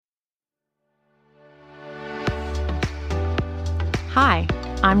Hi,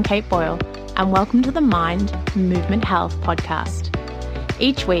 I'm Kate Boyle, and welcome to the Mind Movement Health podcast.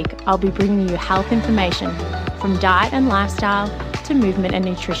 Each week, I'll be bringing you health information from diet and lifestyle to movement and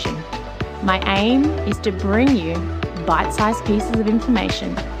nutrition. My aim is to bring you bite-sized pieces of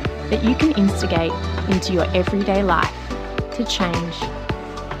information that you can instigate into your everyday life to change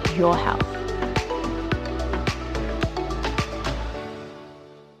your health.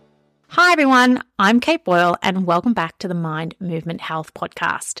 Hi everyone, I'm Kate Boyle and welcome back to the Mind Movement Health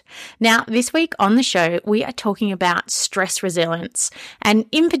podcast. Now, this week on the show, we are talking about stress resilience and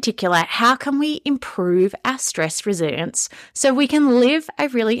in particular, how can we improve our stress resilience so we can live a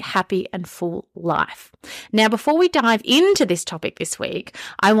really happy and full life. Now, before we dive into this topic this week,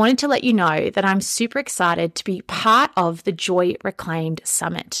 I wanted to let you know that I'm super excited to be part of the Joy Reclaimed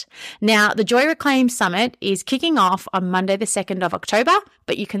Summit. Now, the Joy Reclaimed Summit is kicking off on Monday, the 2nd of October,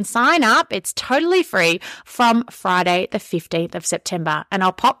 but you can sign up. It's totally free from Friday, the 15th of September, and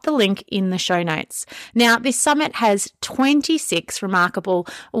I'll pop the link in the show notes. Now, this summit has 26 remarkable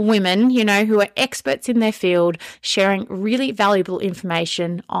women, who are experts in their field, sharing really valuable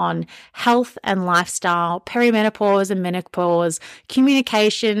information on health and lifestyle, perimenopause and menopause,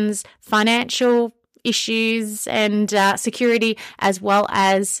 communications, financial issues and security, as well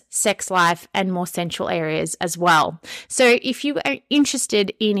as sex life and more central areas as well. So if you are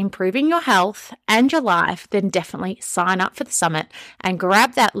interested in improving your health and your life, then definitely sign up for the summit and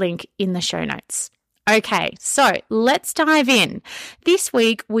grab that link in the show notes. Okay, so let's dive in. This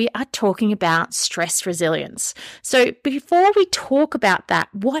week, we are talking about stress resilience. So before we talk about that,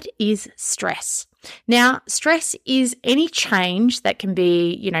 what is stress? Now, stress is any change that can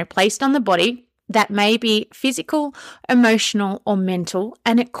be, placed on the body that may be physical, emotional, or mental,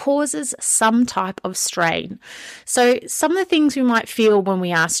 and it causes some type of strain. So some of the things we might feel when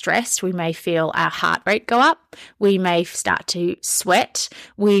we are stressed, we may feel our heart rate go up, we may start to sweat,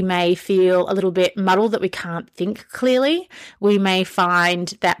 we may feel a little bit muddled that we can't think clearly, we may find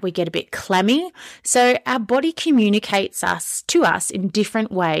that we get a bit clammy. So our body communicates to us in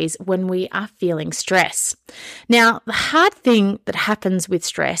different ways when we are feeling stress. Now, the hard thing that happens with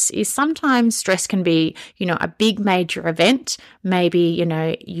stress is sometimes stress can be, a big major event. Maybe,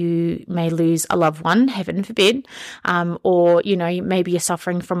 you may lose a loved one, heaven forbid, or, maybe you're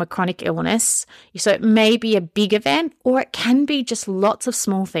suffering from a chronic illness. So it may be a big event, or it can be just lots of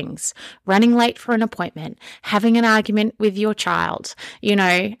small things. Running late for an appointment, having an argument with your child,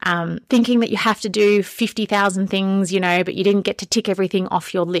 thinking that you have to do 50,000 things, but you didn't get to tick everything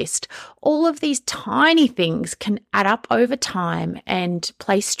off your list. All of these tiny things can add up over time and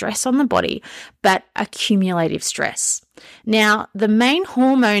place stress on the body, but accumulative stress. Now, the main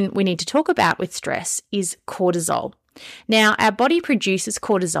hormone we need to talk about with stress is cortisol. Now, our body produces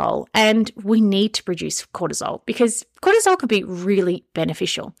cortisol and we need to produce cortisol because cortisol can be really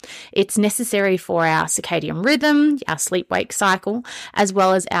beneficial. It's necessary for our circadian rhythm, our sleep-wake cycle, as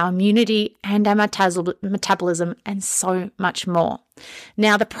well as our immunity and our metabolism and so much more.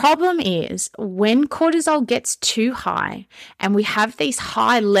 Now, the problem is when cortisol gets too high and we have these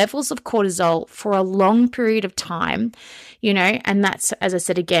high levels of cortisol for a long period of time, and that's, as I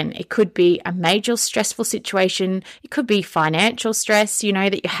said again, it could be a major stressful situation. It could be financial stress,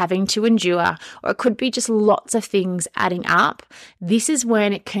 that you're having to endure, or it could be just lots of things adding up. This is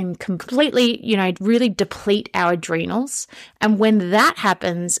when it can completely, really deplete our adrenals. And when that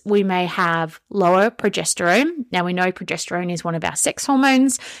happens, we may have lower progesterone. Now, we know progesterone is one of our sex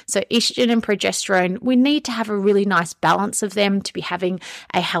hormones. So estrogen and progesterone, we need to have a really nice balance of them to be having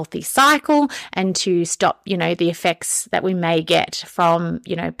a healthy cycle and to stop, the effects that we may get from,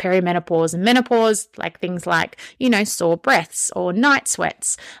 perimenopause and menopause, like things like, sore breaths or night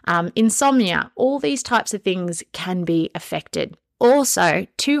sweats, insomnia. All these types of things can be affected. Also,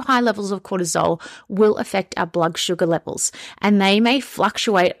 too high levels of cortisol will affect our blood sugar levels, and they may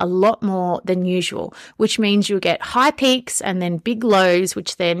fluctuate a lot more than usual, which means you'll get high peaks and then big lows,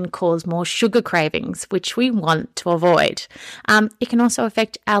 which then cause more sugar cravings, which we want to avoid. It can also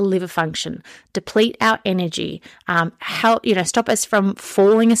affect our liver function, deplete our energy, stop us from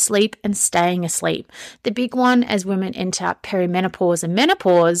falling asleep and staying asleep. The big one as women enter perimenopause and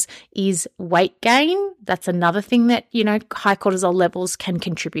menopause is weight gain. That's another thing that, high cortisol levels can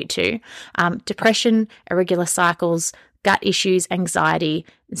contribute to. Depression, irregular cycles, gut issues, anxiety,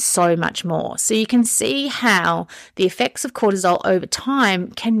 and so much more. So you can see how the effects of cortisol over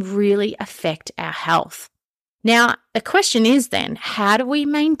time can really affect our health. Now, the question is then, how do we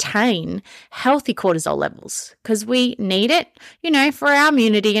maintain healthy cortisol levels? Because we need it, for our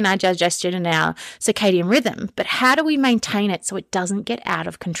immunity and our digestion and our circadian rhythm. But how do we maintain it so it doesn't get out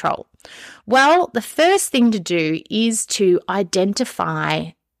of control? Well, the first thing to do is to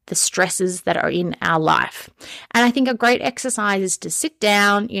identify the stresses that are in our life. And I think a great exercise is to sit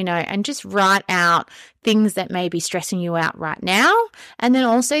down, and just write out things that may be stressing you out right now, and then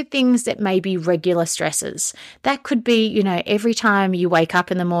also things that may be regular stresses. That could be, every time you wake up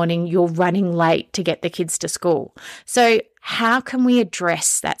in the morning, you're running late to get the kids to school. So how can we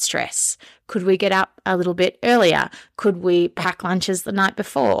address that stress? Could we get up a little bit earlier? Could we pack lunches the night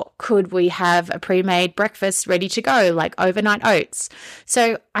before? Could we have a pre-made breakfast ready to go, like overnight oats?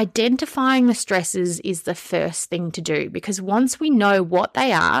 So identifying the stresses is the first thing to do, because once we know what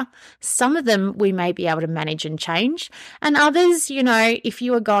they are, some of them we may be able to manage and change. And others, if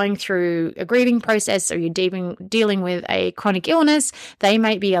you are going through a grieving process or you're dealing with a chronic illness, they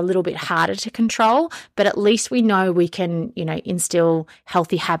may be a little bit harder to control, but at least we know we can, instill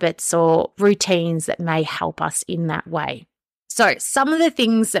healthy habits or routines that may help us in that way. So some of the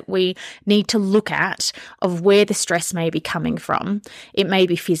things that we need to look at of where the stress may be coming from, it may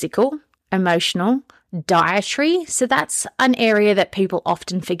be physical, emotional, dietary. So that's an area that people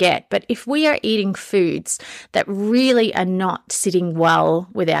often forget. But if we are eating foods that really are not sitting well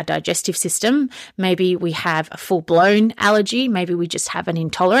with our digestive system, maybe we have a full-blown allergy, maybe we just have an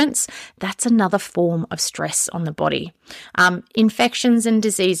intolerance, that's another form of stress on the body. Infections and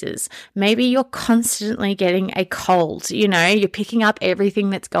diseases. Maybe you're constantly getting a cold, you're picking up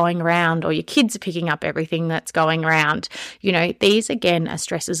everything that's going around, or your kids are picking up everything that's going around. These again are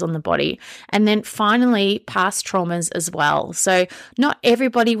stresses on the body. And then finally, past traumas as well. So not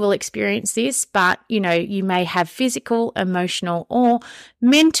everybody will experience this, but, you may have physical, emotional, or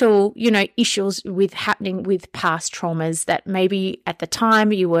mental, issues happening with past traumas that maybe at the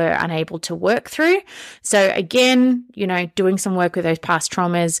time you were unable to work through. So again, doing some work with those past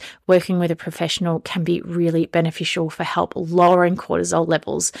traumas, working with a professional can be really beneficial for help lowering cortisol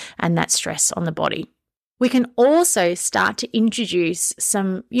levels and that stress on the body. We can also start to introduce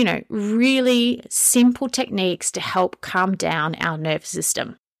some, really simple techniques to help calm down our nervous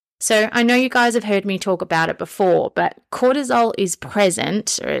system. So I know you guys have heard me talk about it before, but cortisol is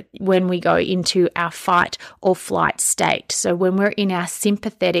present when we go into our fight or flight state. So when we're in our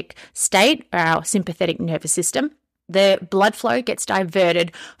sympathetic state, our sympathetic nervous system, the blood flow gets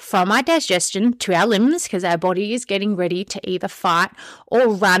diverted from our digestion to our limbs because our body is getting ready to either fight or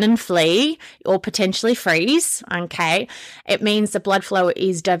run and flee or potentially freeze, okay? It means the blood flow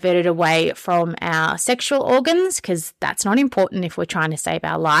is diverted away from our sexual organs because that's not important if we're trying to save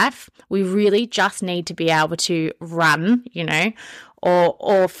our life. We really just need to be able to run,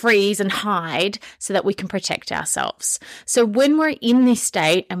 or freeze and hide so that we can protect ourselves. So when we're in this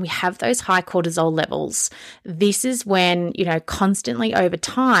state and we have those high cortisol levels, this is when, constantly over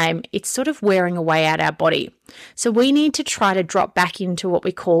time, it's sort of wearing away at our body. So we need to try to drop back into what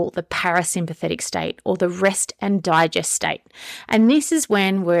we call the parasympathetic state or the rest and digest state. And this is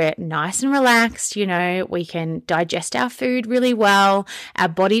when we're nice and relaxed, we can digest our food really well. Our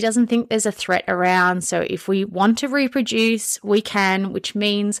body doesn't think there's a threat around. So if we want to reproduce, we can, which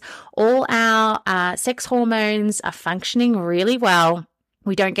means all our sex hormones are functioning really well.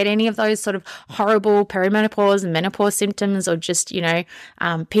 We don't get any of those sort of horrible perimenopause and menopause symptoms or just,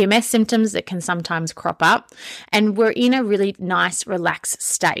 PMS symptoms that can sometimes crop up. And we're in a really nice, relaxed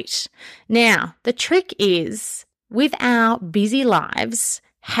state. Now, the trick is with our busy lives,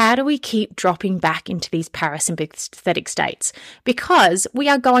 how do we keep dropping back into these parasympathetic states? Because we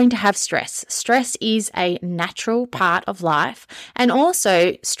are going to have stress. Stress is a natural part of life. And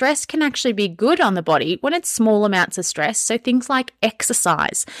also, stress can actually be good on the body when it's small amounts of stress. So things like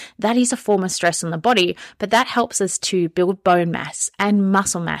exercise, that is a form of stress on the body, but that helps us to build bone mass and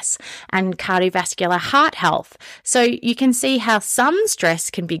muscle mass and cardiovascular heart health. So you can see how some stress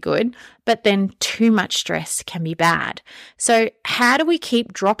can be good, but then too much stress can be bad. So how do we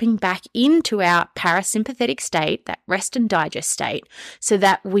keep dropping back into our parasympathetic state, that rest and digest state, so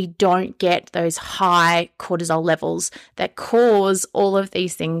that we don't get those high cortisol levels that cause all of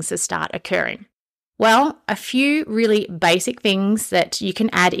these things to start occurring? Well, a few really basic things that you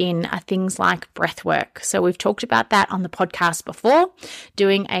can add in are things like breath work. So we've talked about that on the podcast before,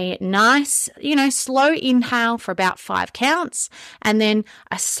 doing a nice, slow inhale for about 5 counts and then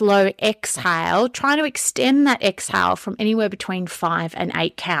a slow exhale, trying to extend that exhale from anywhere between 5 and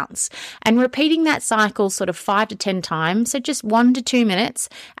 8 counts and repeating that cycle sort of 5 to 10 times. So just 1 to 2 minutes,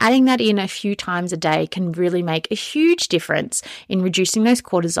 adding that in a few times a day can really make a huge difference in reducing those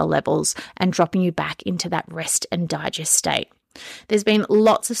cortisol levels and dropping you back back into that rest and digest state. There's been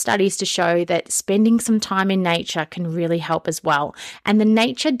lots of studies to show that spending some time in nature can really help as well. And the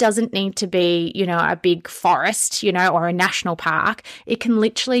nature doesn't need to be, a big forest, or a national park. It can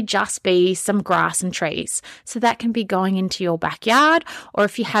literally just be some grass and trees. So that can be going into your backyard, or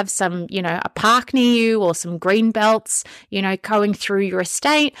if you have some, a park near you or some green belts, going through your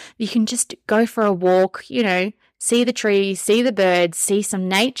estate, you can just go for a walk, see the trees, see the birds, see some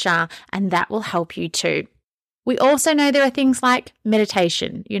nature, and that will help you too. We also know there are things like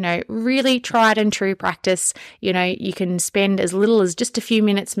meditation, really tried and true practice. You can spend as little as just a few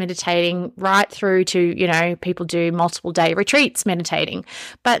minutes meditating right through to, people do multiple day retreats meditating.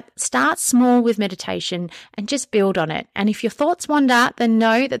 But start small with meditation and just build on it. And if your thoughts wander, then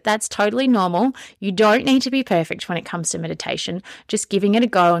know that that's totally normal. You don't need to be perfect when it comes to meditation. Just giving it a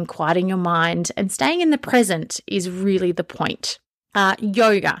go and quieting your mind and staying in the present is really the point.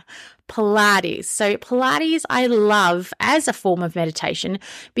 Yoga. Pilates. So Pilates I love as a form of meditation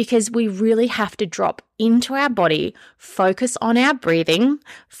because we really have to drop into our body, focus on our breathing,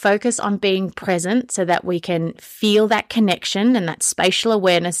 focus on being present so that we can feel that connection and that spatial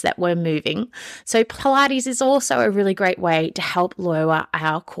awareness that we're moving. So Pilates is also a really great way to help lower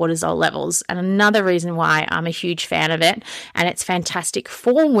our cortisol levels. And another reason why I'm a huge fan of it, and it's fantastic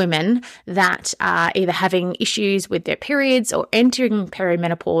for women that are either having issues with their periods or entering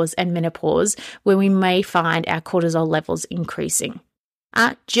perimenopause and menopause, where we may find our cortisol levels increasing.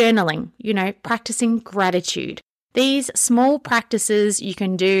 Journaling, practicing gratitude. These small practices you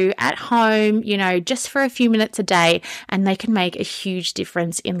can do at home, just for a few minutes a day, and they can make a huge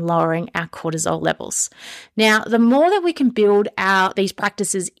difference in lowering our cortisol levels. Now, the more that we can build these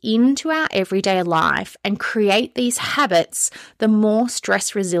practices into our everyday life and create these habits, the more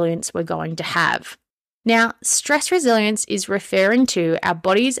stress resilience we're going to have. Now, stress resilience is referring to our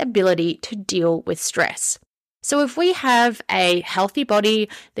body's ability to deal with stress. So if we have a healthy body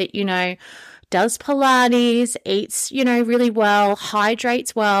that, does Pilates, eats, really well,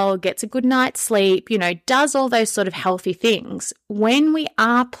 hydrates well, gets a good night's sleep, does all those sort of healthy things, when we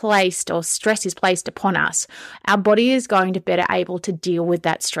are placed or stress is placed upon us, our body is going to be better able to deal with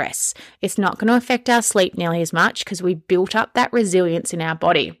that stress. It's not going to affect our sleep nearly as much because we built up that resilience in our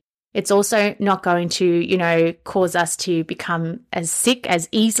body. It's also not going to, cause us to become as sick as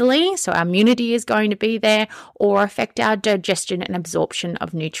easily. So our immunity is going to be there, or affect our digestion and absorption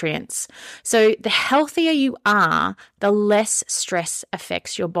of nutrients. So the healthier you are, the less stress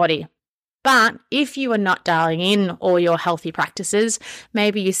affects your body. But if you are not dialing in all your healthy practices,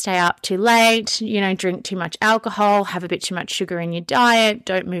 maybe you stay up too late, drink too much alcohol, have a bit too much sugar in your diet,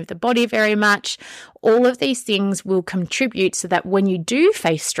 don't move the body very much. All of these things will contribute so that when you do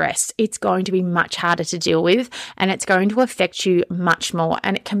face stress, it's going to be much harder to deal with, and it's going to affect you much more.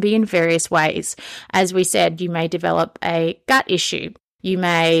 And it can be in various ways. As we said, you may develop a gut issue. You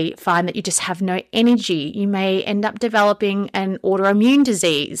may find that you just have no energy. You may end up developing an autoimmune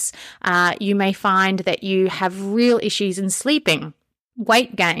disease. You may find that you have real issues in sleeping,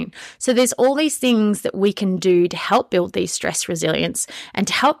 weight gain. So there's all these things that we can do to help build these stress resilience and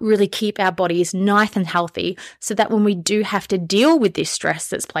to help really keep our bodies nice and healthy so that when we do have to deal with this stress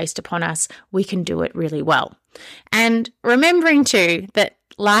that's placed upon us, we can do it really well. And remembering too that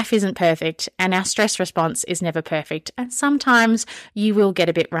life isn't perfect and our stress response is never perfect. And sometimes you will get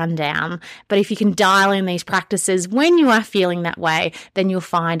a bit run down. But if you can dial in these practices when you are feeling that way, then you'll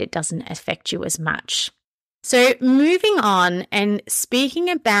find it doesn't affect you as much. So moving on and speaking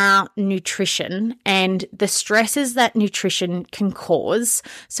about nutrition and the stresses that nutrition can cause.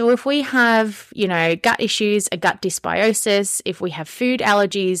 So if we have, gut issues, a gut dysbiosis, if we have food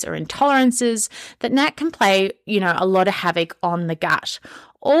allergies or intolerances, then that can play, a lot of havoc on the gut.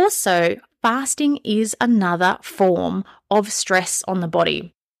 Also, fasting is another form of stress on the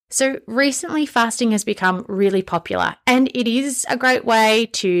body. So recently fasting has become really popular, and it is a great way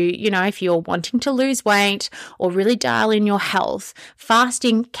to, if you're wanting to lose weight or really dial in your health,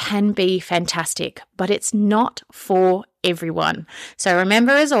 fasting can be fantastic, but it's not for everyone. So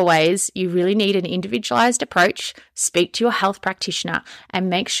remember, as always, you really need an individualized approach. Speak to your health practitioner and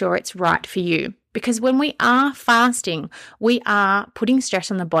make sure it's right for you. Because when we are fasting, we are putting stress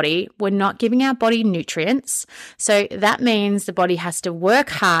on the body. We're not giving our body nutrients. So that means the body has to work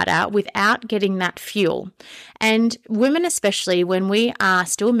harder without getting that fuel. And women, especially when we are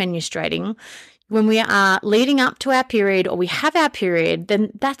still menstruating, when we are leading up to our period or we have our period,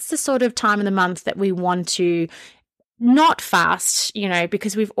 then that's the sort of time of the month that we want to not fast,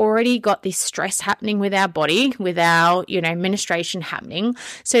 because we've already got this stress happening with our body, with our, menstruation happening.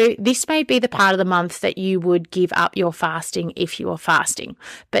 So this may be the part of the month that you would give up your fasting if you are fasting,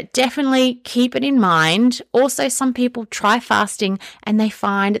 but definitely keep it in mind. Also, some people try fasting and they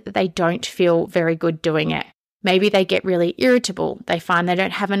find that they don't feel very good doing it. Maybe they get really irritable. They find they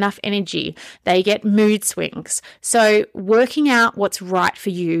don't have enough energy. They get mood swings. So working out what's right for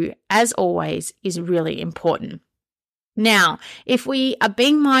you, as always, is really important. Now, if we are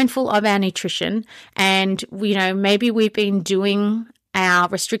being mindful of our nutrition and, maybe we've been doing our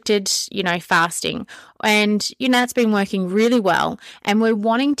restricted, fasting and, it's been working really well and we're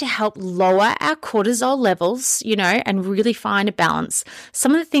wanting to help lower our cortisol levels, and really find a balance.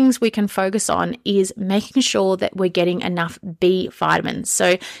 Some of the things we can focus on is making sure that we're getting enough B vitamins.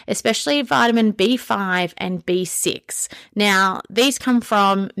 So especially vitamin B5 and B6. Now, these come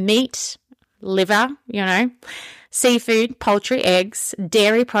from meat, liver, seafood, poultry, eggs,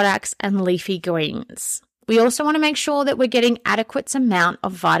 dairy products, and leafy greens. We also want to make sure that we're getting adequate amount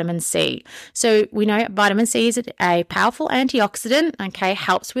of vitamin C. So we know vitamin C is a powerful antioxidant,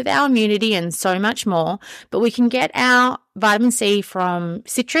 helps with our immunity and so much more. But we can get our vitamin C from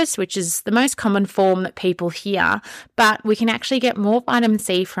citrus, which is the most common form that people hear, but we can actually get more vitamin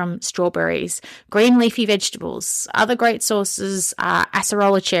C from strawberries, green leafy vegetables. Other great sources are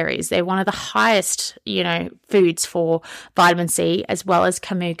acerola cherries. They're one of the highest, foods for vitamin C, as well as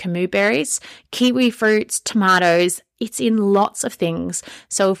camu berries, kiwi fruits, tomatoes. It's in lots of things.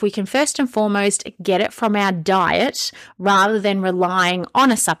 So if we can first and foremost get it from our diet rather than relying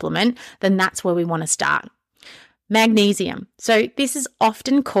on a supplement, then that's where we want to start. Magnesium. So this is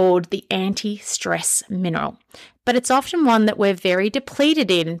often called the anti-stress mineral, but it's often one that we're very depleted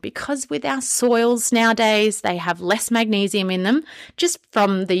in because with our soils nowadays, they have less magnesium in them just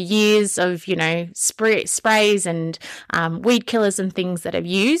from the years of, sprays and weed killers and things that are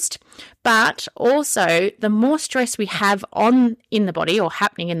used. But also the more stress we have in the body or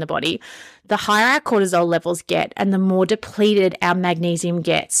happening in the body, the higher our cortisol levels get and the more depleted our magnesium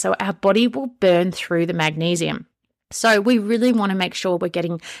gets. So our body will burn through the magnesium. So we really want to make sure we're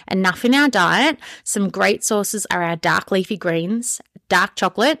getting enough in our diet. Some great sources are our dark leafy greens, dark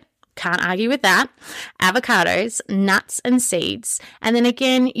chocolate, can't argue with that, avocados, nuts and seeds. And then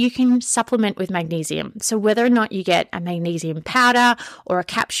again, you can supplement with magnesium. So whether or not you get a magnesium powder or a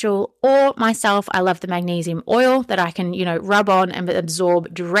capsule, or myself, I love the magnesium oil that I can, rub on and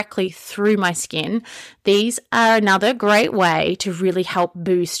absorb directly through my skin. These are another great way to really help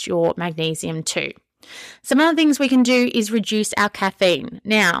boost your magnesium too. Some other things we can do is reduce our caffeine.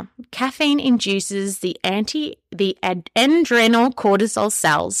 Now, caffeine induces the adrenal cortisol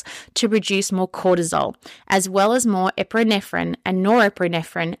cells to produce more cortisol, as well as more epinephrine and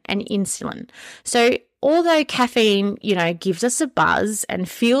norepinephrine and insulin. So although caffeine, gives us a buzz and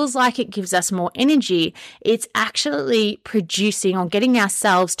feels like it gives us more energy, it's actually producing or getting our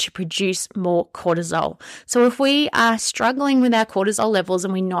cells to produce more cortisol. So if we are struggling with our cortisol levels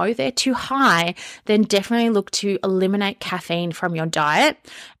and we know they're too high, then definitely look to eliminate caffeine from your diet.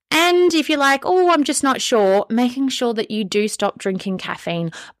 And if you're like, I'm just not sure, making sure that you do stop drinking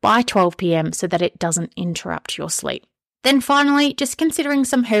caffeine by 12 p.m. so that it doesn't interrupt your sleep. Then finally, just considering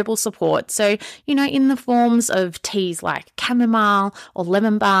some herbal support. So, in the forms of teas like chamomile or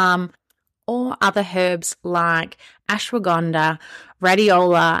lemon balm, or other herbs like ashwagandha,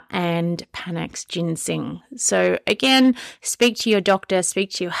 rhodiola, and Panax ginseng. So again, speak to your doctor, speak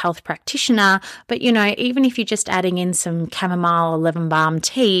to your health practitioner, but even if you're just adding in some chamomile or lemon balm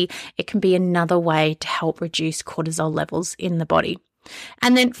tea, it can be another way to help reduce cortisol levels in the body.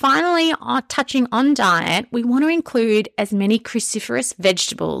 And then finally, touching on diet, we want to include as many cruciferous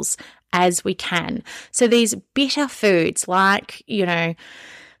vegetables as we can. So these bitter foods like,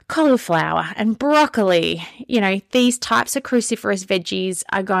 cauliflower and broccoli, these types of cruciferous veggies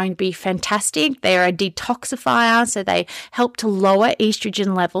are going to be fantastic. They're a detoxifier, so they help to lower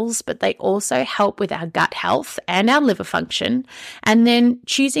estrogen levels, but they also help with our gut health and our liver function. And then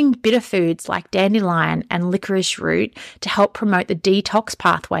choosing bitter foods like dandelion and licorice root to help promote the detox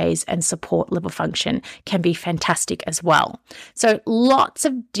pathways and support liver function can be fantastic as well. So lots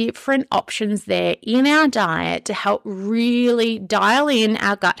of different options there in our diet to help really dial in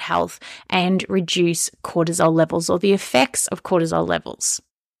our gut health and reduce cortisol levels or the effects of cortisol levels.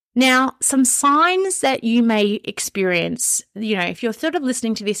 Now, some signs that you may experience, if you're sort of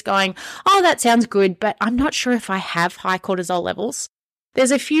listening to this going, that sounds good, but I'm not sure if I have high cortisol levels.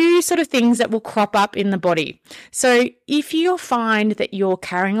 There's a few sort of things that will crop up in the body. So if you find that you're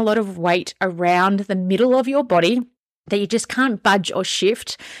carrying a lot of weight around the middle of your body, that you just can't budge or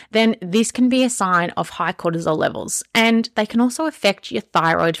shift, then this can be a sign of high cortisol levels. And they can also affect your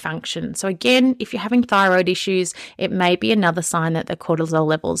thyroid function. So again, if you're having thyroid issues, it may be another sign that the cortisol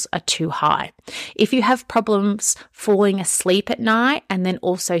levels are too high. If you have problems falling asleep at night and then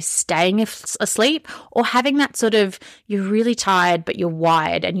also staying asleep, or having that sort of, you're really tired but you're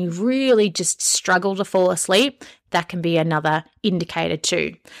wired and you really just struggle to fall asleep, that can be another indicator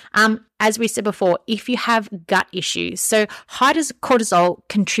too. As we said before, if you have gut issues, so high cortisol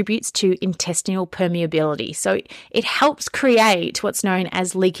contributes to intestinal permeability. So it helps create what's known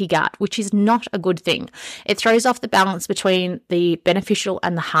as leaky gut, which is not a good thing. It throws off the balance between the beneficial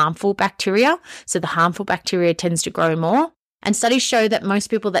and the harmful bacteria. So the harmful bacteria tends to grow more. And studies show that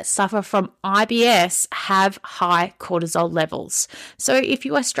most people that suffer from IBS have high cortisol levels. So if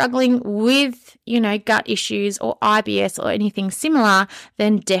you are struggling with, gut issues or IBS or anything similar,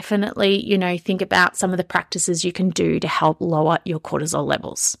 then definitely, think about some of the practices you can do to help lower your cortisol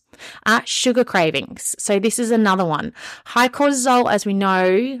levels. Sugar cravings. So this is another one. High cortisol, as we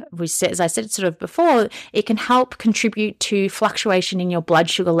know, as I said sort of before, it can help contribute to fluctuation in your blood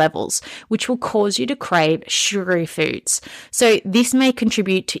sugar levels, which will cause you to crave sugary foods. So this may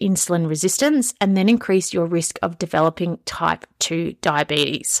contribute to insulin resistance and then increase your risk of developing type 2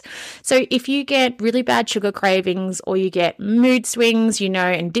 diabetes. So if you get really bad sugar cravings, or you get mood swings,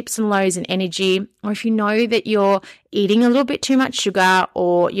 and dips and lows in energy, or if you know that you're eating a little bit too much sugar,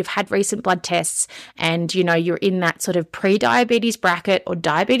 or you've had recent blood tests and you're in that sort of pre-diabetes bracket or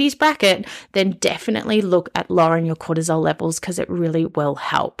diabetes bracket, then definitely look at lowering your cortisol levels, because it really will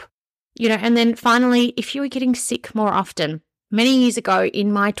help. And then finally, if you are getting sick more often. Many years ago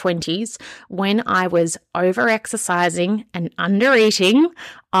in my 20s, when I was over-exercising and under-eating,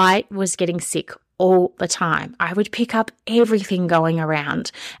 I was getting sick all the time. I would pick up everything going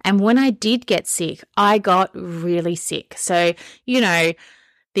around. And when I did get sick, I got really sick. So,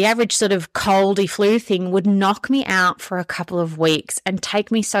 the average sort of coldy flu thing would knock me out for a couple of weeks and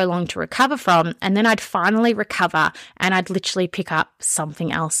take me so long to recover from. And then I'd finally recover and I'd literally pick up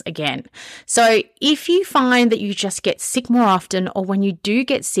something else again. So if you find that you just get sick more often, or when you do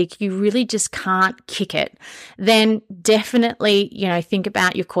get sick, you really just can't kick it, then definitely, think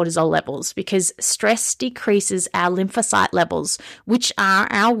about your cortisol levels, because stress decreases our lymphocyte levels, which are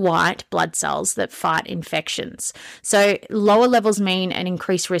our white blood cells that fight infections. So lower levels mean an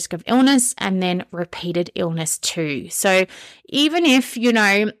increased risk of illness and then repeated illness too. So even if,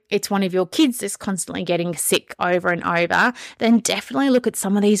 it's one of your kids that's constantly getting sick over and over, then definitely look at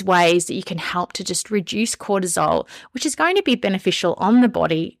some of these ways that you can help to just reduce cortisol, which is going to be beneficial on the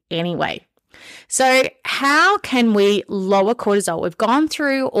body anyway. So how can we lower cortisol? We've gone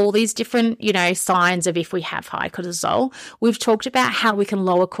through all these different, signs of if we have high cortisol. We've talked about how we can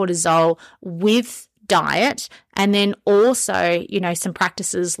lower cortisol with diet, and then also, some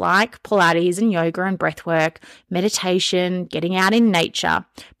practices like Pilates and yoga and breath work, meditation, getting out in nature.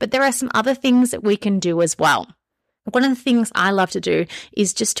 But there are some other things that we can do as well. One of the things I love to do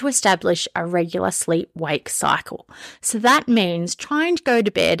is just to establish a regular sleep-wake cycle. So that means trying to go to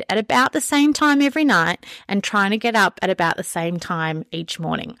bed at about the same time every night and trying to get up at about the same time each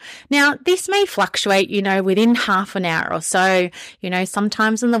morning. Now, this may fluctuate, within half an hour or so.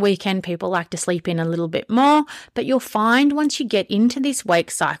 Sometimes on the weekend, people like to sleep in a little bit more, but you'll find once you get into this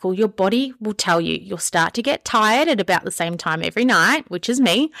wake cycle, your body will tell you. You'll start to get tired at about the same time every night, which is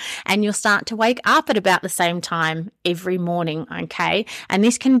me, and you'll start to wake up at about the same time every morning, okay? And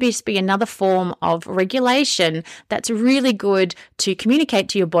this can just be another form of regulation that's really good to communicate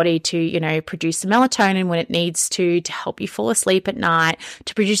to your body to, produce the melatonin when it needs to help you fall asleep at night,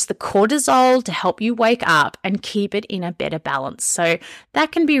 to produce the cortisol to help you wake up and keep it in a better balance. So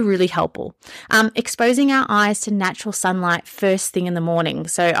that can be really helpful. Exposing our eyes to natural sunlight first thing in the morning.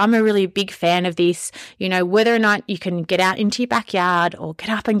 So I'm a really big fan of this, whether or not you can get out into your backyard or get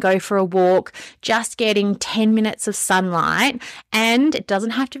up and go for a walk, just getting 10 minutes of sunlight, and it doesn't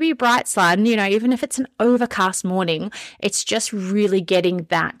have to be bright sun, even if it's an overcast morning, it's just really getting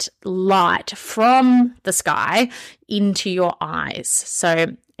that light from the sky into your eyes.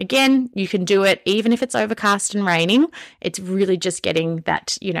 So again, you can do it even if it's overcast and raining. It's really just getting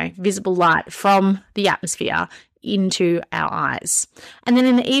that, visible light from the atmosphere into our eyes. And then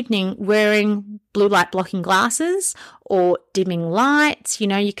in the evening, wearing blue light blocking glasses or dimming lights.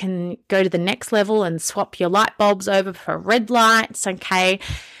 You can go to the next level and swap your light bulbs over for red lights, okay?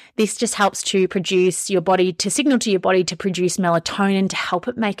 This just helps to signal to your body to produce melatonin to help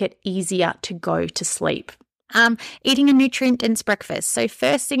it make it easier to go to sleep. Eating a nutrient-dense breakfast. So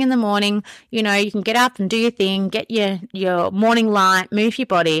first thing in the morning, you can get up and do your thing, get your morning light, move your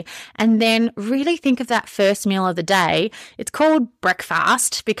body, and then really think of that first meal of the day. It's called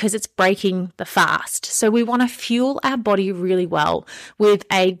breakfast because it's breaking the fast. So we want to fuel our body really well with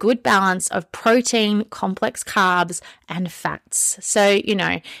a good balance of protein, complex carbs, and fats. So,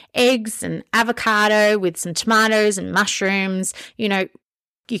 eggs and avocado with some tomatoes and mushrooms,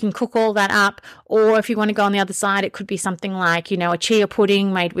 you can cook all that up, or if you want to go on the other side, it could be something like, a chia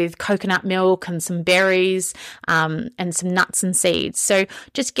pudding made with coconut milk and some berries and some nuts and seeds. So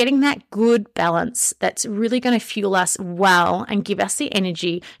just getting that good balance that's really going to fuel us well and give us the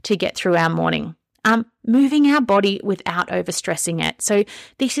energy to get through our morning. Moving our body without overstressing it. So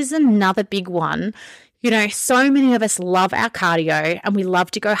this is another big one. So many of us love our cardio and we love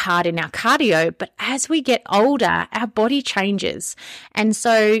to go hard in our cardio, but as we get older, our body changes. And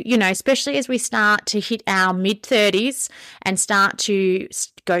so, especially as we start to hit our mid-30s and start to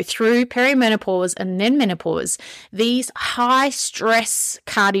go through perimenopause and then menopause, these high stress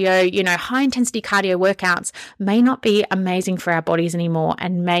cardio, high intensity cardio workouts may not be amazing for our bodies anymore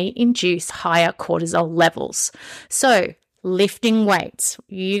and may induce higher cortisol levels. So, lifting weights.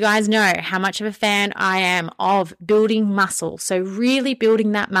 You guys know how much of a fan I am of building muscle. So really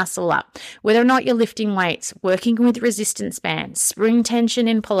building that muscle up, whether or not you're lifting weights, working with resistance bands, spring tension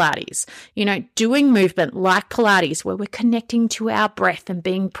in Pilates, doing movement like Pilates where we're connecting to our breath and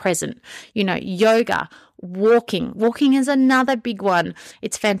being present, yoga, Walking is another big one.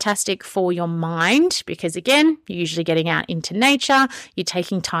 It's fantastic for your mind because, again, you're usually getting out into nature, you're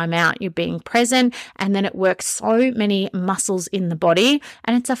taking time out, you're being present, and then it works so many muscles in the body.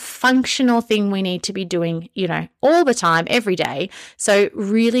 And it's a functional thing we need to be doing, all the time, every day. So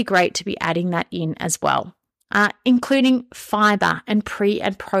really great to be adding that in as well. Including fiber and pre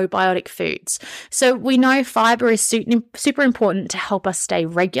and probiotic foods. So we know fiber is super important to help us stay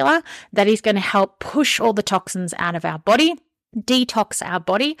regular. That is going to help push all the toxins out of our body, detox our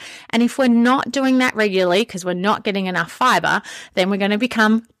body. And if we're not doing that regularly because we're not getting enough fiber, then we're going to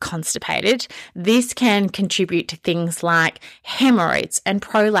become constipated. This can contribute to things like hemorrhoids and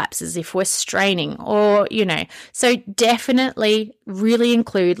prolapses if we're straining or, so definitely really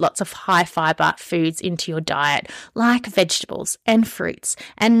include lots of high fiber foods into your diet, like vegetables and fruits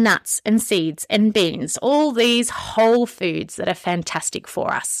and nuts and seeds and beans, all these whole foods that are fantastic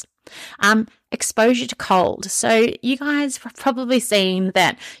for us. Exposure to cold. So you guys have probably seen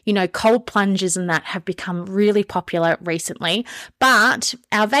that, cold plunges and that have become really popular recently, but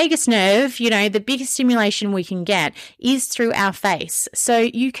our vagus nerve, the biggest stimulation we can get is through our face. So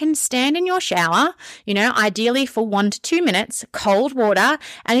you can stand in your shower, ideally for 1 to 2 minutes, cold water,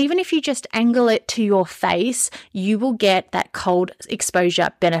 and even if you just angle it to your face, you will get that cold exposure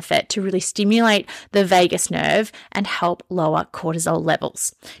benefit to really stimulate the vagus nerve and help lower cortisol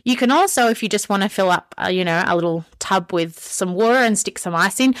levels. You can also, if you just want to fill up, a little tub with some water and stick some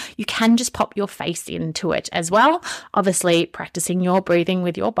ice in, you can just pop your face into it as well. Obviously, practicing your breathing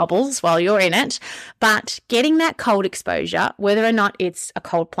with your bubbles while you're in it, but getting that cold exposure, whether or not it's a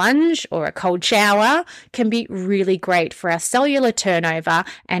cold plunge or a cold shower, can be really great for our cellular turnover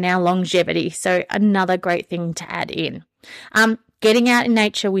and our longevity. So another great thing to add in. Getting out in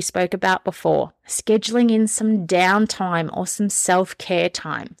nature, we spoke about before, scheduling in some downtime or some self-care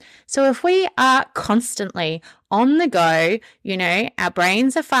time. So if we are constantly on the go, our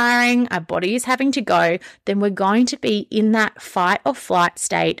brains are firing, our body is having to go, then we're going to be in that fight or flight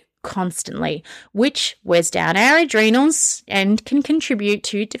state constantly, which wears down our adrenals and can contribute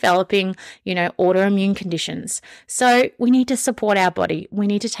to developing, autoimmune conditions. So we need to support our body. We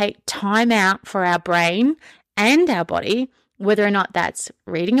need to take time out for our brain and our body, whether or not that's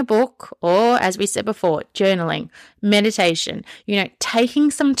reading a book or, as we said before, journaling, meditation. Taking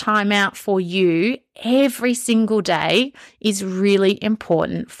some time out for you every single day is really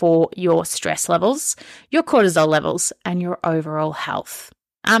important for your stress levels, your cortisol levels, and your overall health.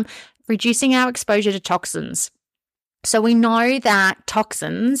 Reducing our exposure to toxins. So we know that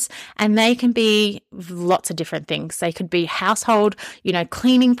toxins, and they can be lots of different things. They could be household,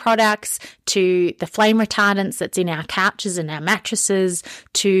 cleaning products, to the flame retardants that's in our couches and our mattresses,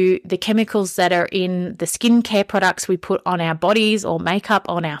 to the chemicals that are in the skincare products we put on our bodies or makeup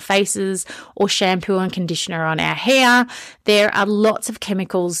on our faces or shampoo and conditioner on our hair. There are lots of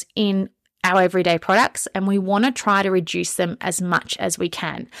chemicals in our everyday products, and we want to try to reduce them as much as we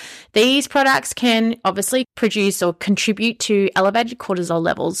can. These products can obviously produce or contribute to elevated cortisol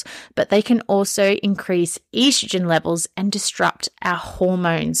levels, but they can also increase estrogen levels and disrupt our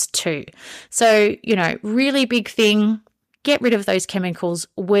hormones too. So, really big thing. get rid of those chemicals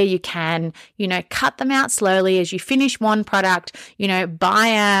where you can, cut them out slowly as you finish one product, buy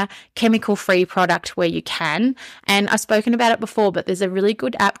a chemical-free product where you can. And I've spoken about it before, but there's a really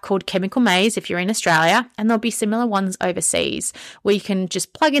good app called Chemical Maze if you're in Australia, and there'll be similar ones overseas where you can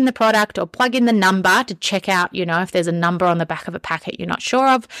just plug in the product or plug in the number to check out, if there's a number on the back of a packet you're not sure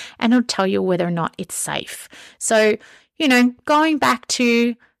of, and it'll tell you whether or not it's safe. So, going back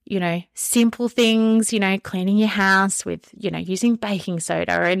to simple things, cleaning your house with, using baking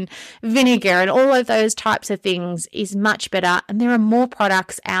soda and vinegar and all of those types of things is much better. And there are more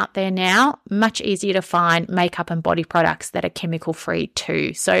products out there now, much easier to find makeup and body products that are chemical free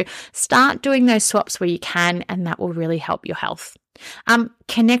too. So start doing those swaps where you can, and that will really help your health.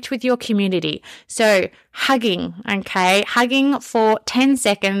 Connect with your community. So hugging, okay? Hugging for 10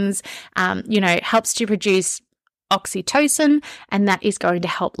 seconds, helps to produce oxytocin, and that is going to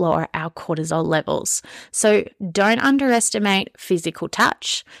help lower our cortisol levels. So don't underestimate physical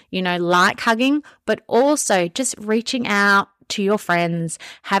touch, like hugging, but also just reaching out to your friends,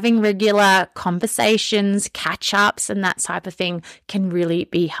 having regular conversations, catch-ups, and that type of thing can really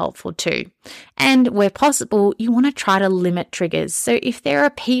be helpful too. And where possible, you want to try to limit triggers. So if there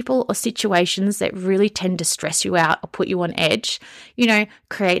are people or situations that really tend to stress you out or put you on edge,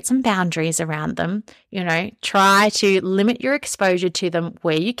 create some boundaries around them. Try to limit your exposure to them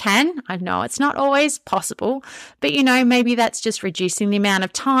where you can. I know it's not always possible, but maybe that's just reducing the amount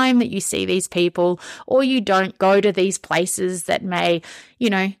of time that you see these people, or you don't go to these places that may,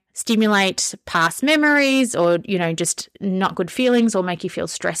 stimulate past memories or, just not good feelings or make you feel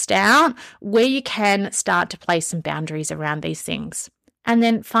stressed out. Where you can, start to place some boundaries around these things. And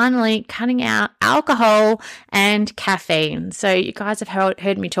then finally, cutting out alcohol and caffeine. So you guys have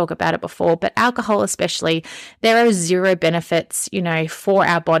heard me talk about it before, but alcohol especially, there are zero benefits, for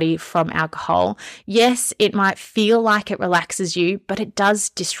our body from alcohol. Yes, it might feel like it relaxes you, but it does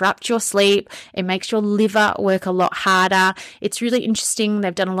disrupt your sleep. It makes your liver work a lot harder. It's really interesting.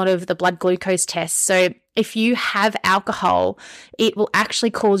 They've done a lot of the blood glucose tests. So if you have alcohol, it will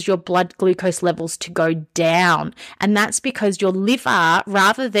actually cause your blood glucose levels to go down. And that's because your liver,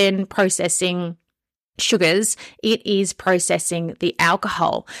 rather than processing sugars, it is processing the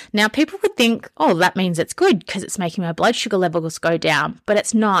alcohol. Now, people would think, oh, that means it's good because it's making my blood sugar levels go down, but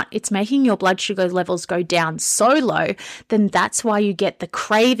it's not. It's making your blood sugar levels go down so low, then that's why you get the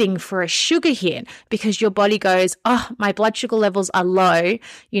craving for a sugar hit, because your body goes, oh, my blood sugar levels are low.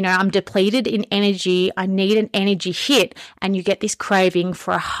 I'm depleted in energy. I need an energy hit. And you get this craving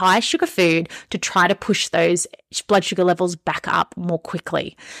for a high sugar food to try to push those blood sugar levels back up more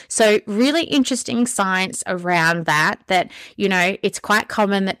quickly. So really interesting science around that, it's quite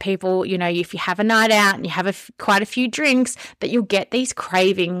common that people, if you have a night out and you have quite a few drinks, that you'll get these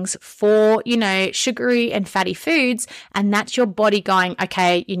cravings for, sugary and fatty foods. And that's your body going,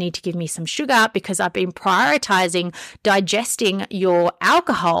 okay, you need to give me some sugar because I've been prioritizing digesting your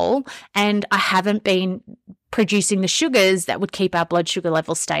alcohol and I haven't been producing the sugars that would keep our blood sugar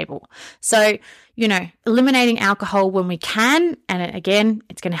levels stable. So, eliminating alcohol when we can, and again,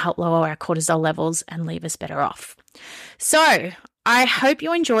 it's going to help lower our cortisol levels and leave us better off. So, I hope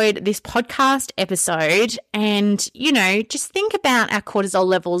you enjoyed this podcast episode and, just think about our cortisol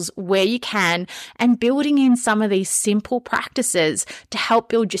levels where you can and building in some of these simple practices to help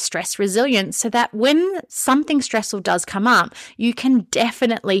build your stress resilience so that when something stressful does come up, you can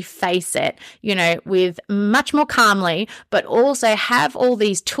definitely face it, with much more calmly, but also have all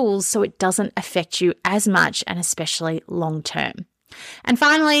these tools so it doesn't affect you as much and especially long term. And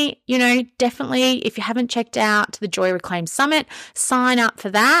finally, definitely if you haven't checked out the Joy Reclaim Summit, sign up for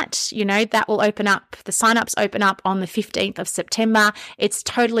that. That will open up, the sign-ups open up on the 15th of September. It's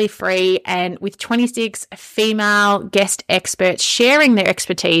totally free. And with 26 female guest experts sharing their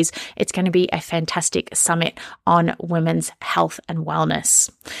expertise, it's going to be a fantastic summit on women's health and wellness.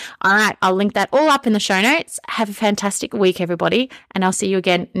 All right, I'll link that all up in the show notes. Have a fantastic week, everybody. And I'll see you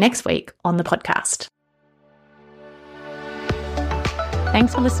again next week on the podcast.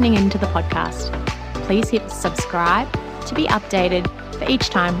 Thanks for listening in to the podcast. Please hit subscribe to be updated for each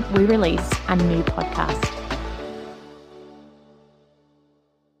time we release a new podcast.